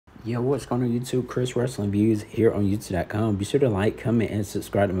Yo, what's going on YouTube? Chris Wrestling Views here on YouTube.com. Be sure to like, comment, and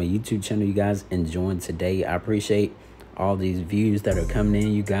subscribe to my YouTube channel, you guys, and join today. I appreciate all these views that are coming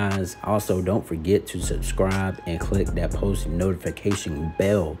in, you guys. Also, don't forget to subscribe and click that post notification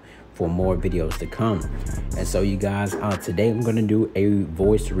bell for more videos to come. And so, you guys, today I'm going to do a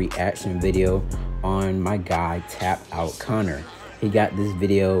voice reaction video on my guy, Tap Out Connor. He got this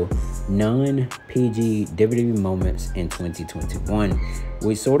video, non-PG WWE moments in 2021.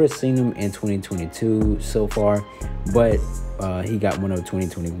 We sort of seen him in 2022 so far, but he got one of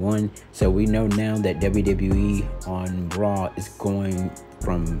 2021. So we know now that WWE on Raw is going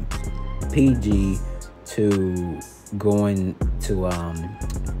from PG to going to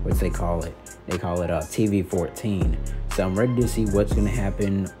what they call it? They call it TV 14. So I'm ready to see what's going to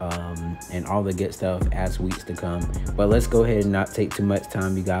happen and all the good stuff as weeks to come. But let's go ahead and not take too much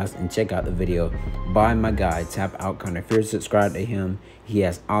time, you guys, and check out the video by my guy, Tap Out Connor. If you're subscribed to him, he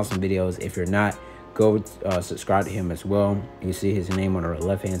has awesome videos. If you're not, go subscribe to him as well. You see his name on the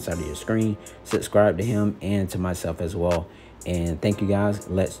left-hand side of your screen. Subscribe to him and to myself as well. And thank you, guys.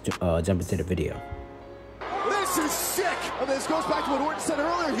 Let's jump into the video. This is sick! And this goes back to what Orton said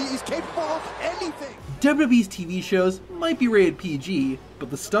earlier. He's capable of anything. WWE's TV shows might be rated PG, but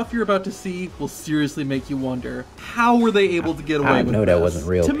the stuff you're about to see will seriously make you wonder, how were they able to get away with this? I know that wasn't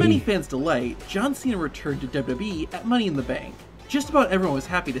real. To many fans' delight, John Cena returned to WWE at Money in the Bank. Just about everyone was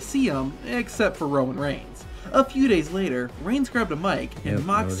happy to see him, except for Roman Reigns. A few days later, Reigns grabbed a mic and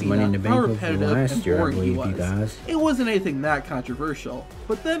mocked Cena how repetitive and boring he was. It wasn't anything that controversial,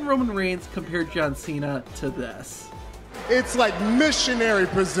 but then Roman Reigns compared John Cena to this. It's like missionary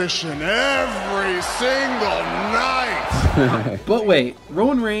position every single night. But wait,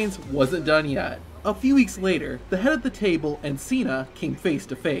 Roman Reigns wasn't done yet. A few weeks later, the head of the table and Cena came face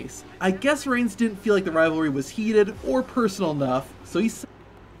to face. I guess Reigns didn't feel like the rivalry was heated or personal enough, so he said,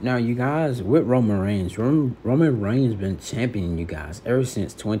 now, you guys, with Roman Reigns, Roman Reigns been champion, you guys, ever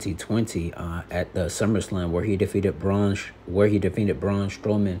since 2020 at the SummerSlam, where he defeated Braun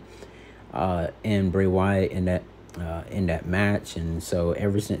Strowman and Bray Wyatt in that match. And so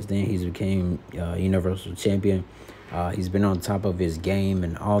ever since then, he's became Universal Champion. He's been on top of his game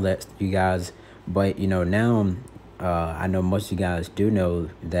and all that, you guys. But you know, now I know most of you guys do know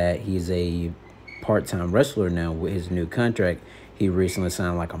that he's a part-time wrestler now with his new contract. He recently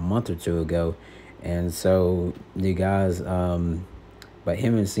signed like a month or two ago. And so you guys, but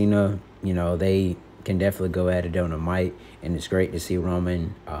him and Cena, you know, they can definitely go at it on the mic, and it's great to see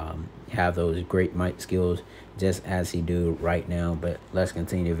Roman have those great mic skills just as he do right now. But let's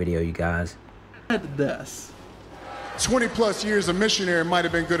continue the video, you guys. this. 20 plus years of missionary might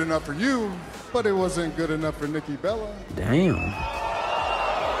have been good enough for you, but it wasn't good enough for Nikki Bella. Damn.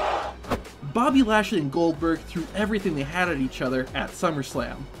 Bobby Lashley and Goldberg threw everything they had at each other at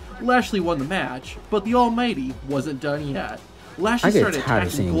SummerSlam. Lashley won the match, but the Almighty wasn't done yet. Lashley started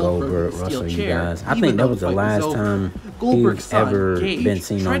attacking Goldberg with a steel chair. I think that was the last time he's ever been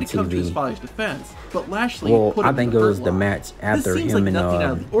seen on TV. To come to his father's defense, but Lashley put him I think it was the match after him and nothing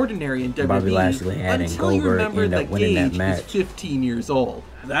out of the ordinary in WWE Bobby Lashley had, and Goldberg ended up winning that match. Is 15 years old.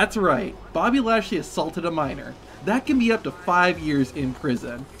 That's right. Bobby Lashley assaulted a minor. That can be up to 5 years in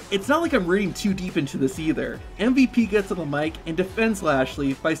prison. It's not like I'm reading too deep into this either. MVP gets on the mic and defends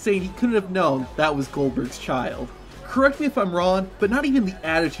Lashley by saying he couldn't have known that was Goldberg's child. Correct me if I'm wrong, but not even the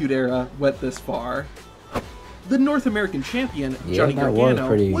Attitude Era went this far. The North American champion, Johnny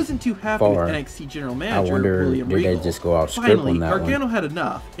Gargano, wasn't too happy with NXT General Manager William Regal. Finally, Gargano had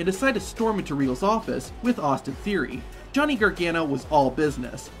enough and decided to storm into Regal's office with Austin Theory. Johnny Gargano was all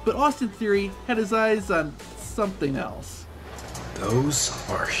business, but Austin Theory had his eyes on something else. Those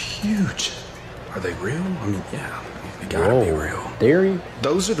are huge. Are they real? I mean, yeah, they gotta be real. Theory?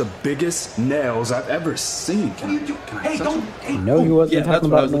 Those are the biggest nails I've ever seen. Can I touch them? No, he wasn't talking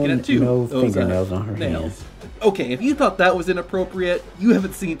about no fingernails on her nails. Okay, if you thought that was inappropriate, you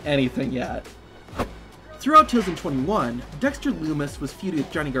haven't seen anything yet. Throughout 2021, Dexter Lumis was feuding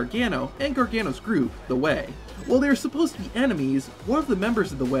with Johnny Gargano and Gargano's group, The Way. While they were supposed to be enemies, one of the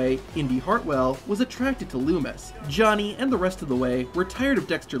members of The Way, Indy Hartwell, was attracted to Lumis. Johnny and the rest of The Way were tired of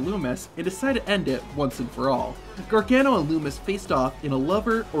Dexter Lumis and decided to end it once and for all. Gargano and Lumis faced off in a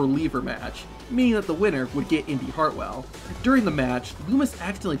lover or leaver match, meaning that the winner would get Indy Hartwell. During the match, Lumis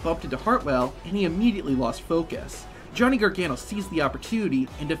accidentally bumped into Hartwell and he immediately lost focus. Johnny Gargano seized the opportunity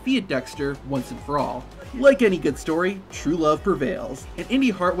and defeated Dexter once and for all. Like any good story, true love prevails, and Indy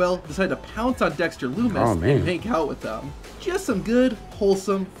Hartwell decided to pounce on Dexter Lumis and make out with them. Just some good,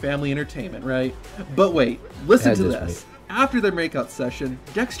 wholesome family entertainment, right? But wait, listen to this. After their makeout session,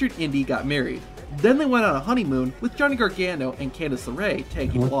 Dexter and Indy got married. Then they went on a honeymoon with Johnny Gargano and Candice LeRae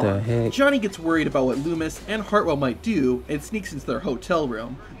tagging What along. the heck? Johnny gets worried about what Loomis and Hartwell might do and sneaks into their hotel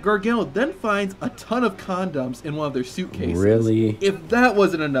room. Gargano then finds a ton of condoms in one of their suitcases. Really? If that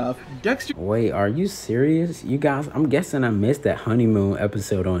wasn't enough, Dexter... Wait, are you serious? You guys, I'm guessing I missed that honeymoon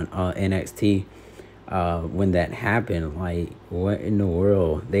episode on NXT when that happened. Like, what in the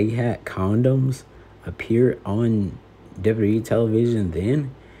world? They had condoms appear on WWE television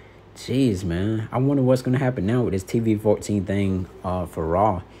then? Jeez, man. I wonder what's going to happen now with this TV 14 thing for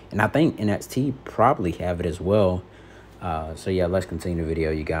Raw. And I think NXT probably have it as well. So yeah, let's continue the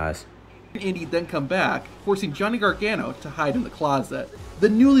video, you guys. Indy then come back, forcing Johnny Gargano to hide in the closet. The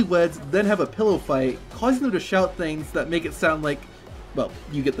newlyweds then have a pillow fight, causing them to shout things that make it sound like, well,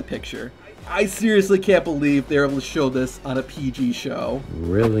 you get the picture. I seriously can't believe they're able to show this on a PG show.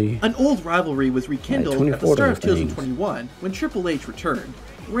 Really? An old rivalry was rekindled Like at the start of things. 2021 when Triple H returned.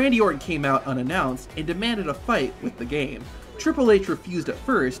 Randy Orton came out unannounced and demanded a fight with the game. Triple H refused at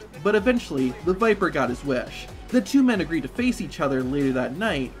first, but eventually the Viper got his wish. The two men agreed to face each other later that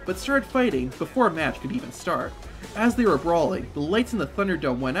night, but started fighting before a match could even start. As they were brawling, the lights in the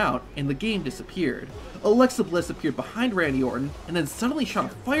Thunderdome went out and the game disappeared. Alexa Bliss appeared behind Randy Orton and then suddenly shot a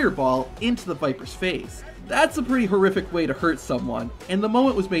fireball into the Viper's face. That's a pretty horrific way to hurt someone, and the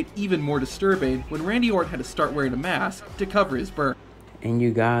moment was made even more disturbing when Randy Orton had to start wearing a mask to cover his burn. And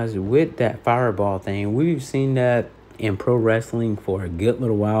you guys, with that fireball thing, we've seen that in pro wrestling for a good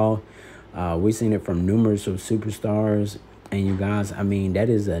little while. We've seen it from numerous of superstars. And you guys, I mean, that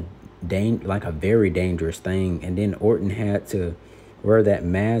is a very dangerous thing. And then Orton had to wear that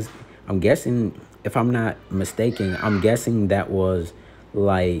mask. I'm guessing, if I'm not mistaken, I'm guessing that was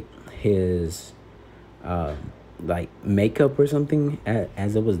like his like makeup or something,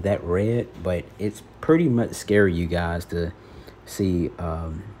 as it was that red. But it's pretty much scary, you guys, to see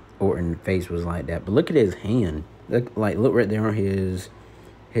Orton's face was like that. But look at his hand. Look right there on his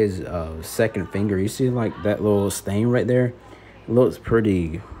second finger. You see like that little stain right there? It looks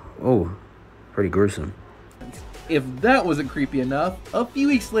pretty gruesome. If that wasn't creepy enough, a few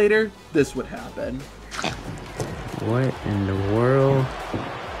weeks later, this would happen. What in the world?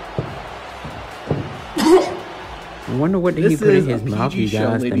 I wonder what did he put in his mouth, you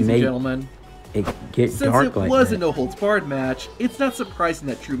guys, ladies and gentlemen. It get Since dark it like was that. a no-holds-barred match, it's not surprising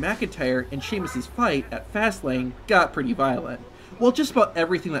that Drew McIntyre and Sheamus' fight at Fastlane got pretty violent. While just about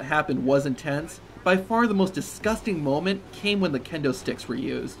everything that happened was intense, by far the most disgusting moment came when the kendo sticks were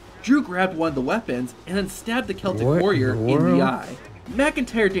used. Drew grabbed one of the weapons and then stabbed the Celtic Warrior in the eye.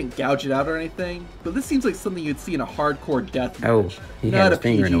 McIntyre didn't gouge it out or anything, but this seems like something you'd see in a hardcore death match, not a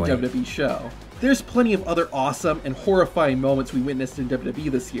PG WWE show. There's plenty of other awesome and horrifying moments we witnessed in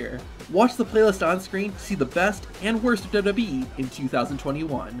WWE this year. Watch the playlist on screen to see the best and worst of WWE in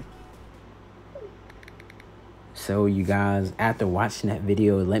 2021. So you guys, after watching that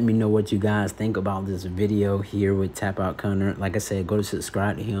video, let me know what you guys think about this video here with Tap Out Connor. Like I said, go to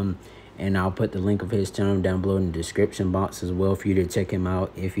subscribe to him, and I'll put the link of his channel down below in the description box as well for you to check him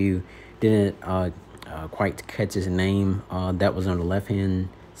out. If you didn't quite catch his name, that was on the left hand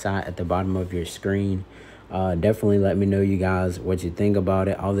side at the bottom of your screen. Definitely let me know, you guys, what you think about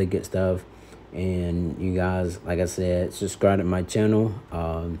it, all the good stuff. And you guys, like I said, subscribe to my channel.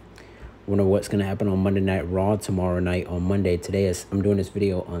 Wonder what's gonna happen on Monday Night Raw tomorrow night on Monday. I'm doing this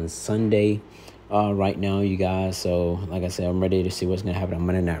video on Sunday right now, you guys. So like I said, I'm ready to see what's gonna happen on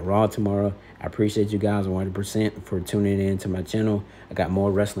Monday Night Raw tomorrow. I appreciate you guys 100% for tuning in to my channel. I got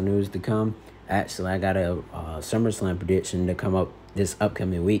more wrestling news to come. Actually, I got a SummerSlam prediction to come up this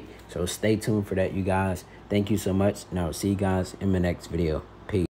upcoming week, so stay tuned for that, you guys. Thank you so much, and I'll see you guys in my next video.